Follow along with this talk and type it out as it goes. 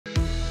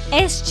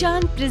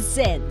S-Chan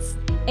presents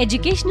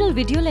educational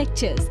video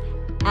lectures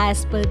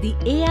as per the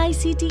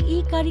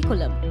AICTE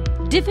curriculum.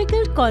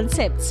 Difficult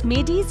concepts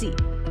made easy.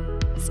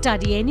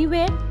 Study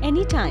anywhere,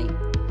 anytime.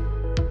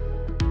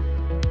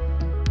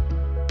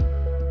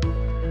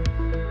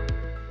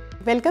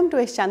 Welcome to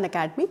S-Chan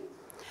Academy.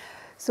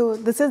 So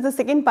this is the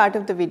second part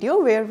of the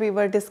video where we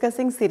were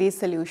discussing series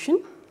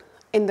solution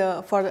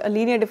for a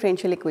linear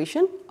differential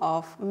equation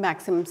of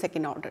maximum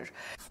second order.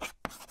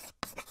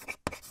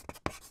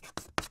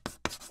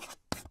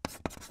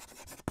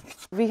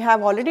 We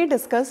have already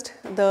discussed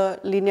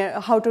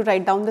how to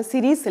write down the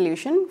series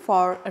solution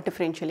for a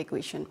differential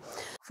equation.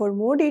 For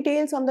more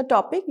details on the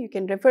topic, you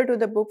can refer to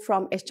the book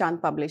from S-Chan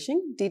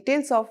Publishing,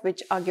 details of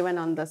which are given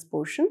on this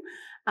portion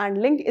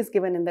and link is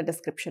given in the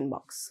description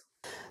box.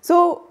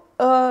 So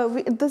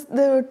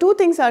the two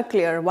things are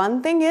clear.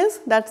 One thing is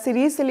that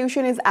series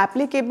solution is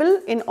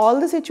applicable in all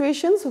the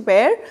situations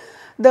where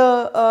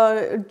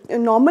the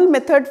normal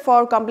method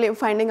for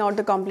finding out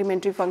the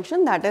complementary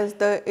function, that is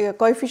the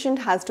coefficient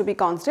has to be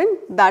constant,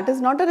 that is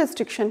not a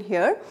restriction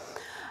here.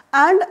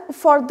 And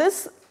for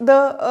this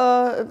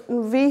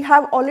we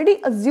have already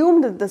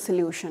assumed the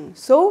solution.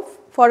 So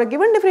for a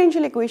given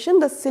differential equation,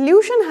 the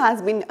solution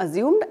has been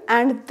assumed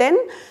and then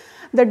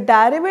the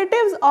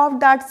derivatives of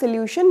that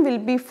solution will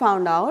be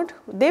found out.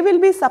 They will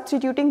be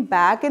substituting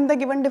back in the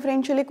given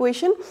differential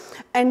equation,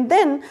 and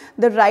then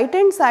the right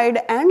hand side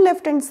and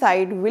left hand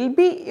side we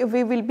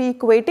will be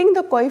equating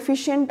the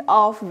coefficient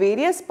of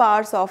various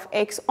parts of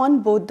x on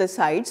both the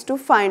sides to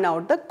find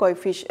out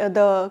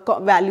the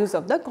values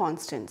of the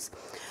constants.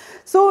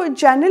 So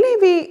generally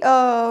we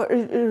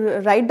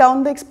write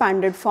down the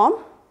expanded form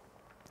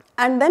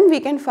and then we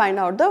can find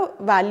out the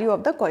value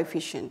of the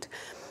coefficient.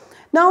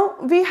 Now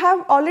we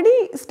have already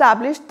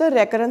established the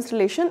recurrence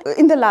relation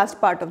in the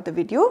last part of the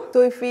video. So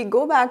if we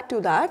go back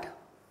to that,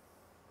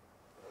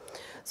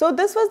 so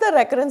this was the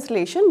recurrence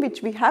relation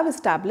which we have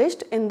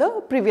established in the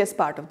previous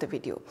part of the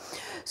video.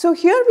 So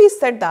here we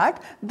said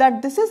that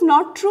this is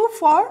not true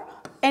for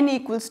n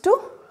equals to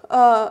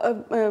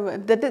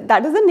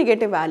that is the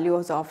negative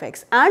values of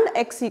x and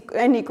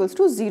n equals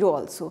to 0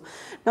 also.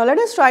 Now let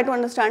us try to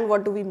understand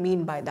what do we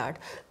mean by that.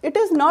 It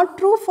is not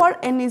true for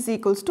n is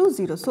equals to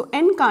 0. So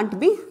n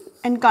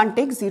can't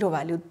take 0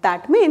 value.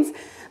 That means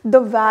the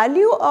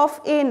value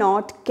of a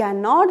naught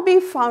cannot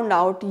be found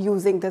out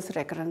using this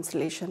recurrence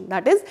relation.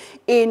 That is,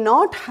 a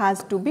naught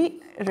has to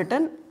be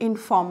written in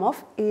form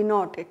of a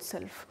naught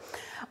itself.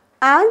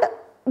 And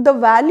the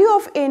value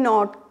of a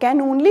naught can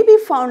only be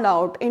found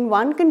out in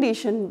one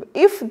condition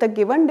if the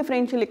given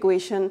differential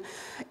equation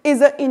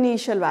is an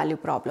initial value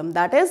problem.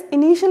 That is,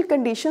 initial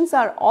conditions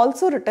are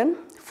also written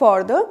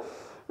for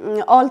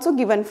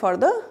given for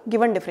the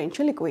given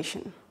differential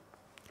equation.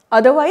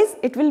 Otherwise,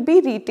 it will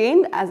be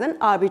retained as an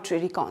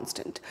arbitrary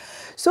constant.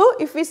 So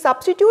if we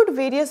substitute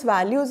various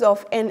values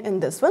of n in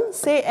this one,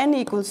 say n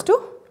equals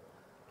to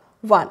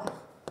 1.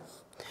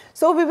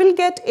 So we will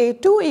get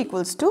a2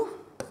 equals to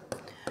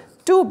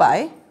 2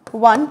 by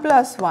 1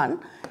 plus 1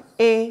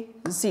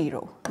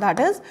 a0, that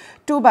is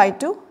 2 by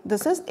 2,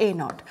 this is a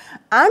naught.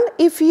 And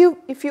if you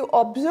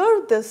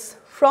observe this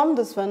from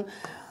this one,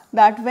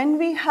 that when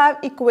we have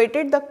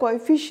equated the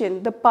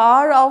coefficient,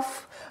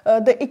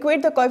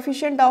 equate the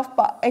coefficient of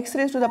x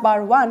raised to the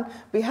power 1,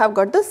 we have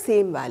got the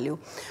same value.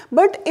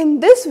 But in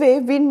this way,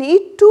 we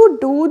need to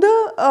do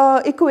the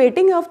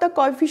equating of the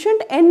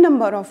coefficient n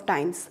number of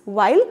times.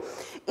 While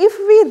if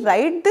we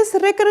write this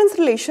recurrence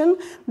relation,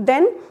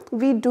 then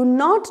we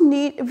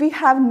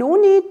have no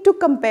need to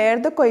compare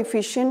the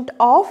coefficient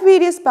of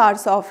various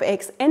parts of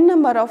x n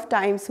number of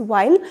times,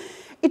 while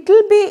it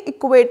will be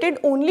equated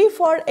only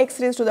for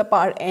x raised to the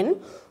power n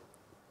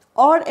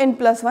or n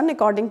plus 1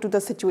 according to the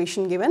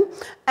situation given,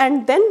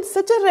 and then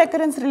such a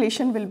recurrence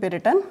relation will be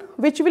written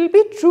which will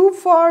be true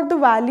for the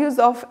values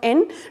of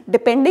n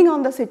depending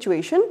on the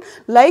situation.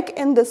 Like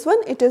in this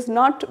one, it is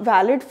not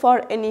valid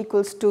for n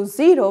equals to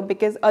 0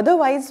 because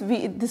otherwise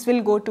this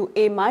will go to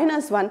a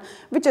minus 1,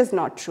 which is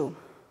not true.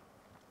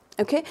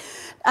 Okay,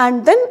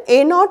 and then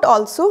a naught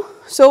also,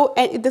 so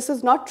this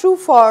is not true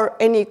for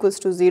n equals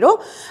to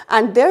 0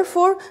 and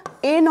therefore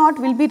a naught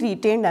will be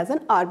retained as an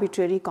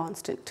arbitrary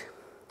constant,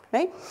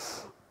 right.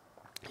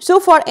 So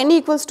for n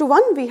equals to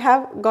 1, we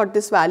have got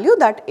this value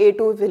that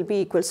a2 will be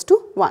equals to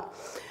 1.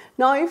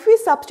 Now if we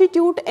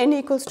substitute n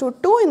equals to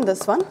 2 in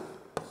this one,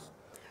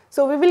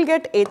 so we will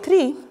get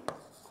a3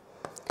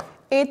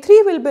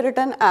 will be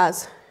written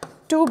as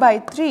 2 by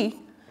 3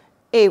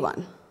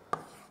 a1.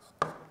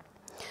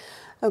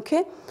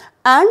 Okay,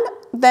 and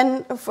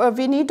then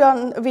we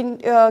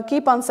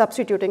keep on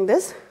substituting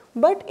this.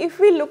 But if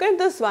we look at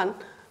this one,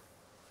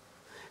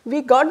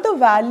 we got the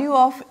value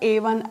of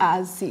a1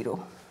 as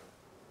 0.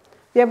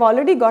 We have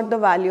already got the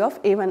value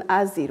of a1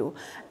 as 0.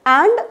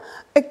 And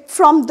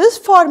from this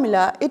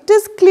formula, it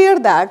is clear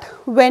that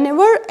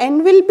whenever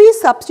n will be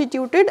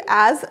substituted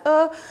as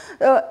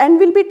n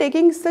will be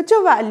taking such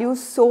a value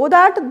so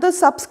that the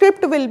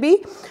subscript will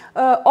be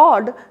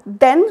odd,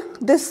 then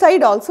this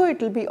side also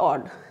it will be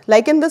odd.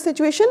 Like in this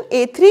situation,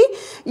 a3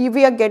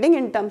 we are getting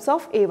in terms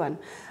of a1.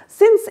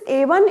 Since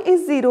a1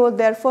 is 0,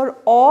 therefore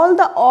all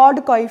the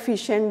odd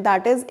coefficient,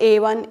 that is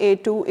a1,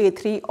 a2,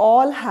 a3,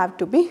 all have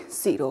to be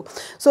 0.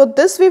 So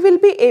this we will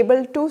be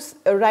able to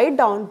write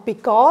down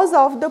because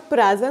of the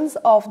presence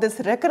of this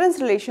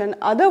recurrence relation.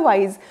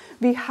 Otherwise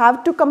we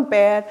have to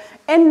compare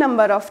n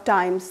number of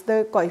times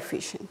the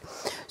coefficient.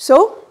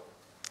 So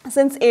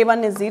since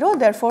a1 is 0,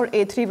 therefore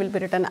a3 will be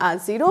written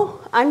as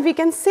 0, and we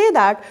can say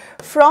that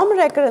from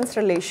recurrence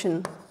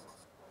relation,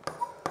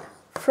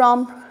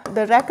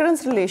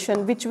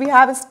 which we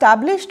have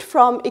established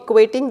from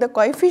equating the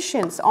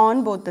coefficients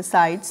on both the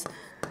sides,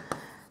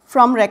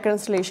 from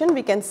recurrence relation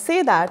we can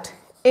say that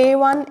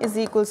a1 is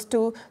equals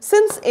to,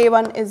 since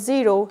a1 is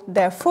 0,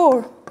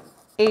 therefore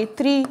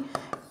a3,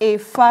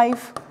 a5,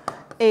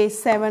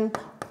 a7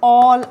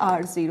 all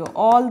are 0,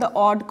 all the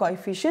odd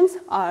coefficients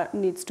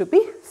needs to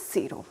be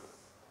 0,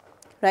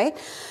 right.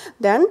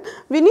 Then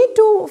we need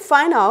to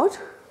find out.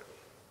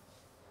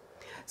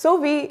 So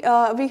we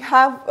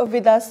have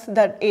with us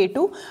that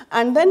a2,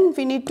 and then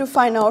we need to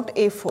find out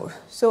a4.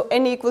 So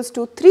n equals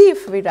to 3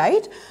 if we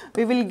write,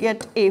 we will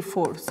get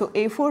a4. So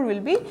a4 will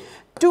be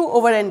 2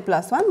 over n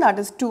plus 1, that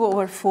is 2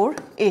 over 4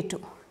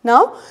 a2.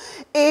 Now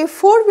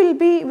a4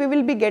 we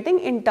will be getting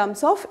in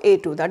terms of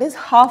a2, that is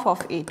half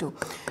of a2.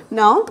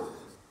 Now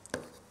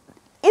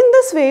in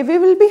this way we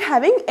will be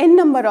having n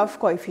number of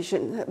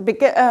coefficients,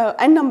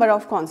 n number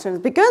of constants,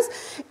 because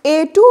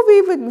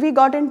a2 we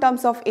got in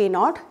terms of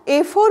a0,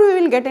 a4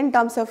 we will get in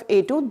terms of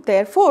a2.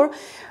 Therefore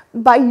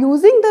by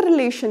using the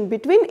relation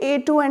between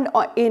a2 and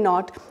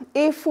a0,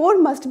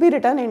 a4 must be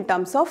written in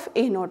terms of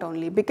a0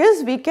 only,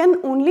 because we can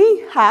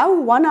only have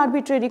one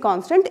arbitrary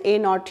constant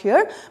a0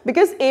 here,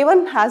 because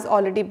a1 has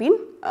already been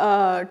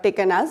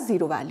taken as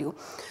 0 value.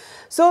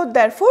 So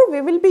therefore we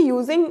will be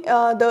using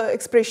the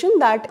expression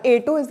that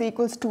a2 is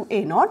equals to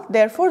a0,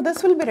 therefore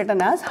this will be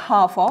written as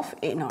half of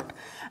a0.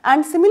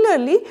 And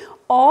similarly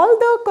all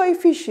the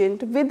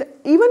coefficient with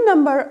even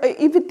number,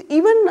 with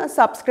even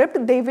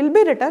subscript, they will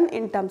be written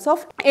in terms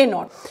of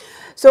a0.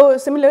 So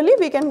similarly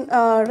we can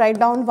write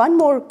down one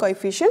more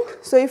coefficient.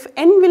 So if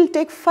n will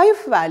take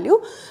 5 value,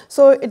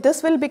 so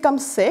this will become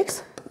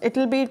 6, it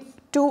will be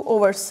 2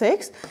 over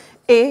 6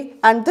 a,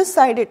 and this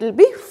side it will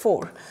be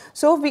 4.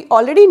 So we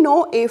already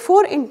know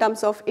a4 in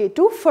terms of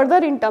a2, further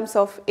in terms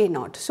of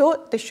a0.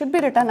 So this should be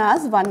written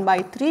as 1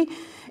 by 3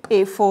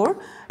 a4,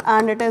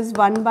 and it is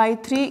 1 by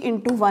 3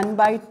 into 1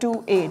 by 2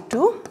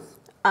 a2,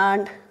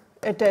 and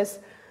it is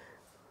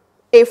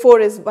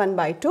a4 is 1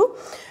 by 2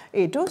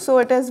 a2. So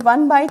it is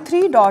 1 by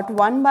 3 dot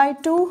 1 by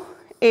 2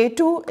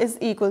 a2 is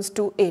equals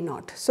to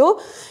a0.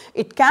 So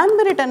it can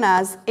be written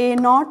as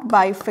a0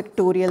 by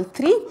factorial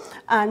 3,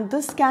 and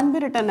this can be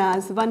written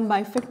as 1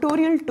 by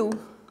factorial 2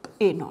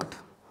 a0.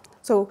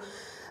 So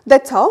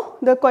that is how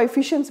the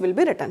coefficients will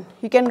be written.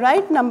 You can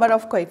write number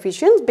of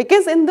coefficients,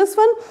 because in this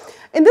one,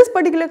 in this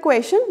particular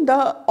equation,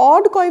 the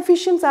odd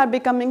coefficients are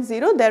becoming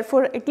 0,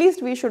 therefore at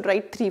least we should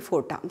write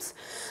 3-4 terms.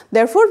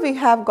 Therefore we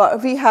have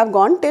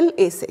gone till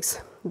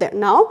a6.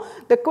 Now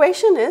the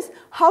question is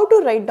how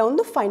to write down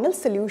the final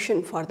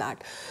solution for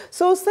that.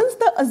 So since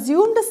the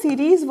assumed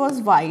series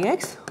was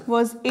yx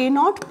was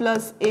a0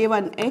 plus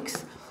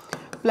a1x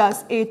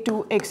plus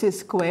a2x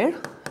square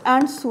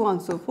and so on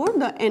and so forth,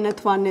 the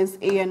nth one is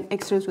an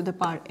x raised to the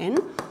power n.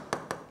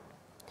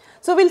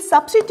 So we will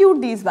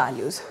substitute these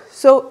values.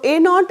 So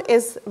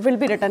a0 will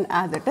be written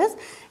as it is,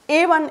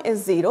 a1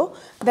 is 0,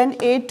 then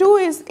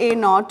a2 is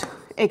a0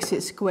 x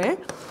square.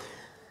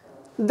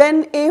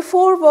 Then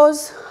a4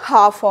 was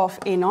half of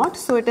a0,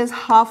 so it is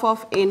half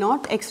of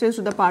a0 x raised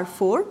to the power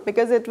 4,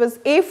 because it was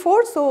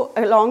a4, so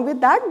along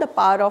with that the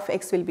power of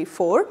x will be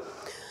 4,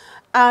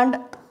 and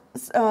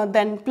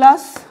then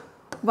plus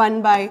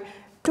 1 by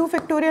 2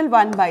 factorial,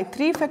 1 by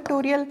 3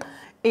 factorial,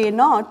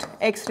 a0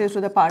 x raised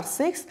to the power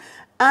 6,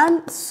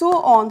 and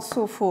so on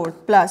so forth,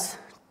 plus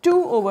 2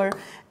 over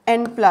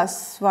n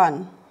plus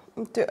 1.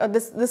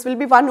 This will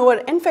be 1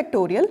 over n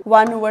factorial,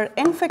 1 over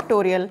n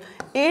factorial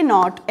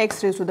a0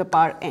 x raised to the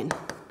power n,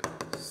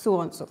 so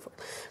on so forth.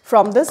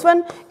 From this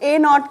one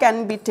a0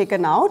 can be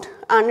taken out,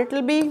 and it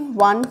will be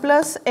 1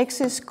 plus x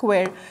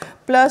square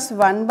plus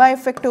 1 by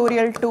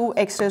factorial 2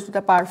 x raised to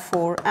the power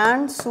 4,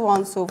 and so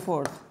on so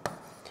forth,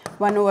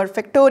 1 over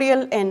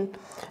factorial n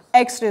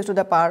x raised to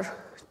the power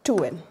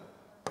 2n.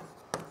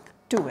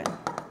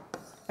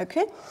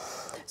 Okay.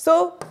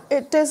 So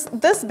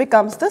this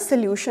becomes the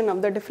solution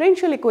of the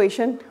differential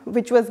equation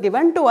which was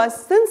given to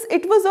us. Since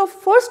it was of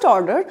first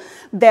order,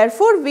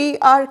 therefore we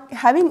are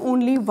having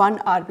only one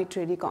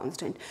arbitrary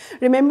constant.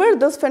 Remember,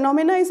 this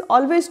phenomena is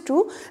always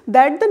true,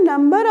 that the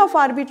number of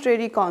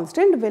arbitrary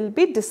constant will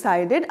be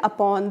decided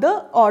upon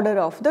the order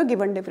of the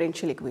given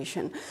differential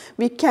equation.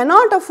 We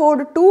cannot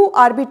afford two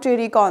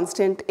arbitrary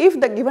constant if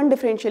the given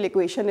differential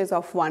equation is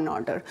of one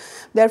order.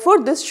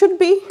 Therefore this should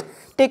be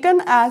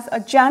taken as a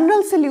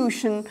general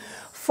solution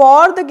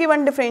for the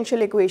given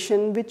differential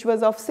equation which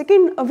was of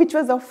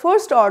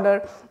first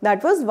order,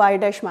 that was y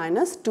dash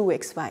minus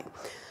 2xy.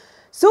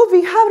 So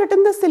we have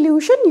written the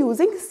solution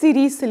using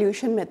series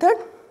solution method,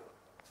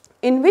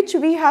 in which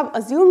we have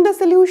assumed the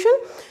solution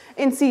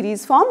in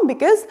series form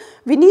because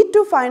we need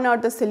to find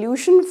out the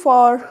solution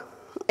for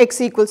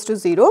x equals to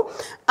 0,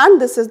 and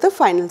this is the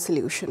final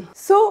solution.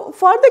 So,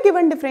 for the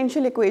given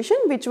differential equation,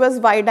 which was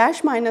y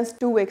dash minus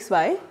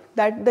 2xy,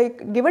 that the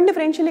given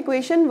differential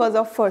equation was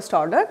of first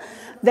order,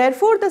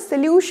 therefore the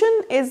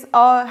solution is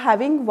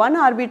having one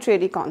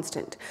arbitrary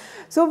constant.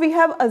 So, we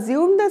have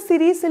assumed the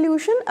series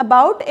solution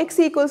about x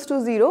equals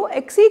to 0.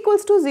 X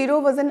equals to 0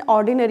 was an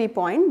ordinary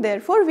point,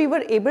 therefore we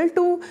were able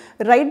to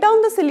write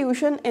down the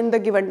solution in the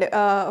given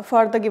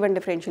for the given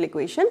differential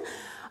equation.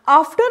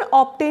 After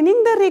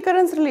obtaining the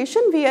recurrence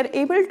relation, we are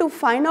able to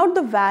find out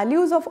the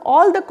values of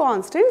all the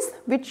constants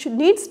which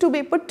needs to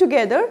be put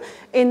together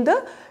in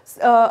the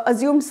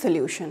assumed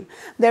solution.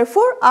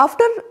 Therefore,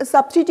 after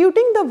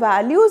substituting the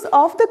values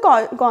of the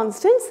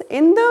constants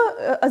in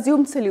the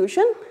assumed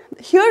solution,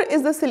 here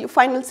is the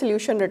final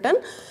solution written,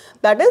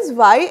 that is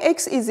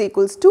yx is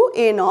equals to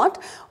a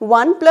naught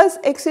 1 plus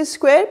x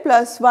square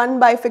plus 1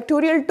 by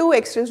factorial 2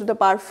 x raised to the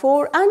power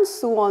 4 and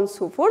so on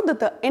so forth. That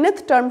the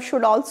nth term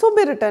should also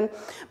be written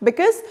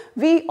because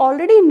we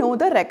already know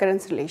the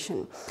recurrence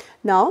relation.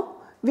 Now,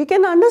 we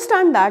can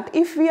understand that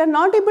if we are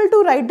not able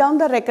to write down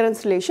the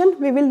recurrence relation,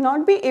 we will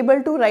not be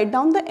able to write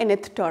down the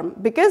nth term,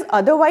 because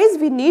otherwise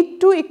we need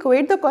to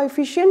equate the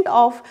coefficient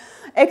of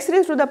x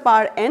raised to the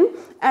power n,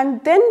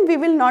 and then we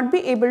will not be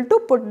able to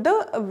put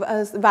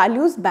the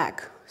values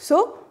back.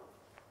 So,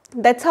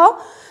 that is how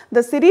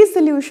the series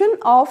solution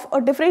of a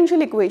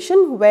differential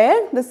equation,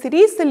 where the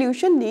series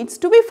solution needs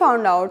to be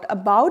found out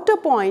about a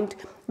point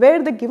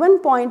where the given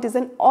point is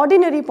an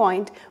ordinary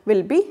point,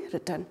 will be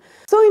written.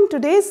 So, in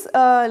today's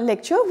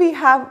lecture we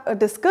have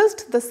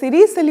discussed the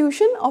series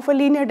solution of a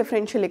linear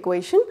differential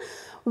equation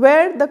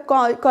where the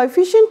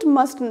coefficient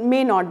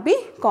may not be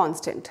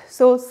constant.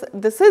 So,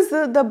 this is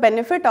the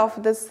benefit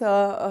of this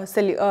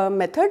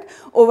method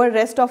over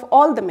rest of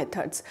all the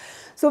methods.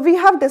 So, we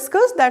have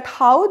discussed that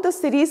how the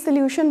series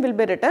solution will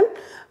be written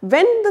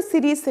when the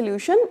series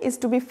solution is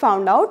to be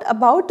found out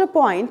about a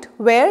point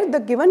where the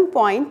given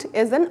point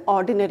is an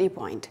ordinary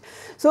point.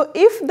 So,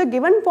 if the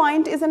given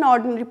point is an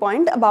ordinary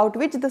point about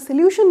which the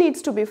solution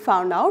needs to be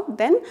found out,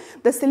 then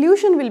the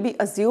solution will be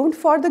assumed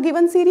for the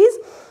given series.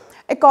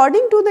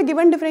 According to the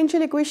given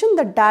differential equation,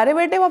 the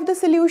derivative of the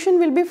solution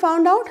will be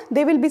found out.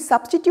 They will be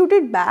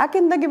substituted back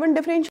in the given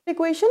differential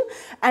equation,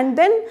 and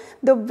then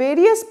the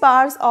various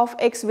powers of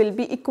x will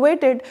be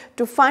equated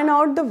to find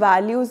out the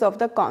values of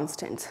the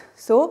constants.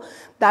 So,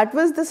 that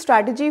was the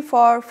strategy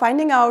for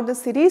finding out the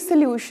series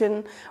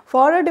solution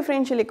for a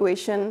differential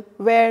equation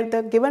where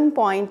the given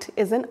point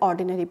is an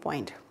ordinary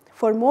point.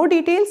 For more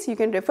details, you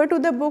can refer to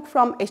the book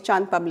from S.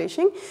 Chand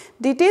Publishing,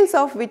 details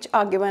of which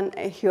are given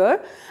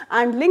here,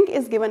 and link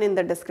is given in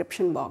the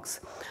description box.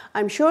 I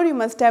am sure you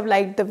must have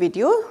liked the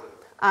video,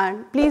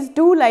 and please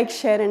do like,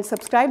 share and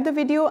subscribe the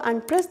video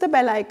and press the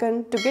bell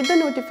icon to get the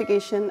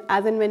notification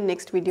as and when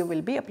next video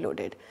will be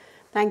uploaded.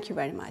 Thank you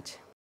very much.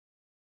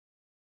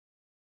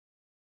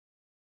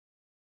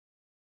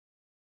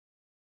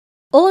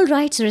 All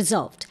rights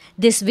reserved.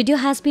 This video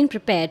has been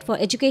prepared for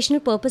educational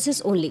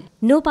purposes only.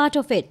 No part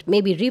of it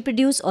may be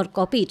reproduced or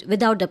copied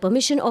without the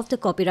permission of the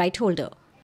copyright holder.